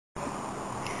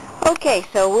Okay,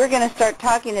 so we're going to start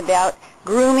talking about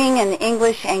grooming an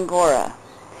English Angora.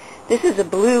 This is a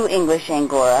blue English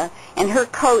Angora, and her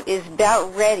coat is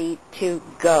about ready to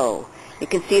go. You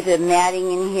can see the matting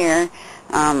in here,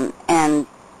 and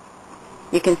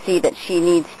you can see that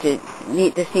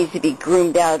this needs to be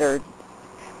groomed out or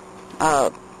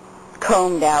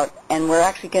combed out, and we're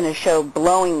actually going to show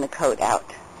blowing the coat out.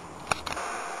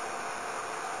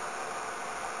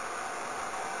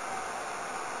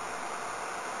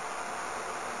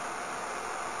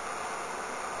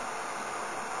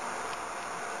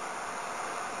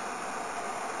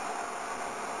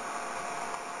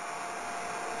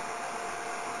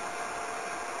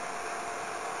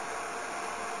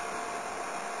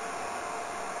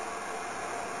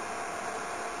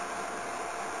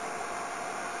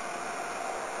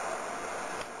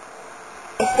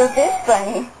 So this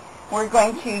bunny, we're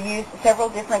going to use several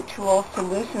different tools to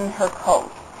loosen her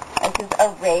coat. This is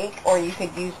a rake, or you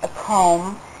could use a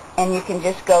comb, and you can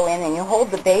just go in and you hold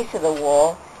the base of the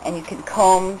wool, and you can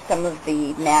comb some of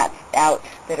the mats out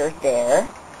that are there,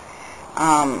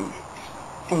 and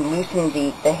loosen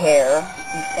the hair,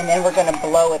 and then we're going to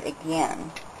blow it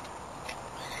again,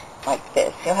 like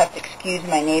this. You'll have to excuse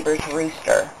my neighbor's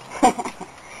rooster.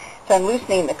 So I'm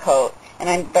loosening the coat.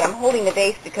 But I'm holding the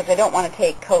base because I don't want to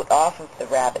take coat off of the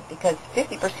rabbit, because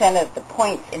 50% of the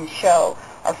points in show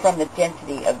are from the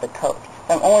density of the coat.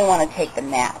 So I only want to take the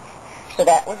mats. So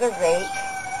that was a rake.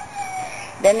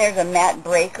 Then there's a mat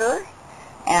breaker,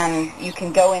 and you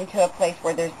can go into a place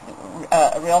where there's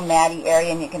a real matty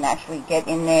area, and you can actually get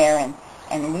in there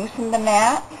and loosen the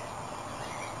mat,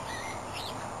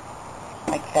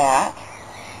 like that.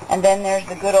 And then there's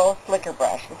the good old slicker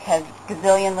brush, which has a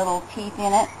gazillion little teeth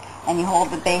in it. And you hold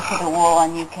the base of the wool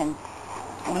and you can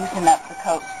loosen up the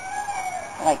coat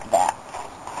like that.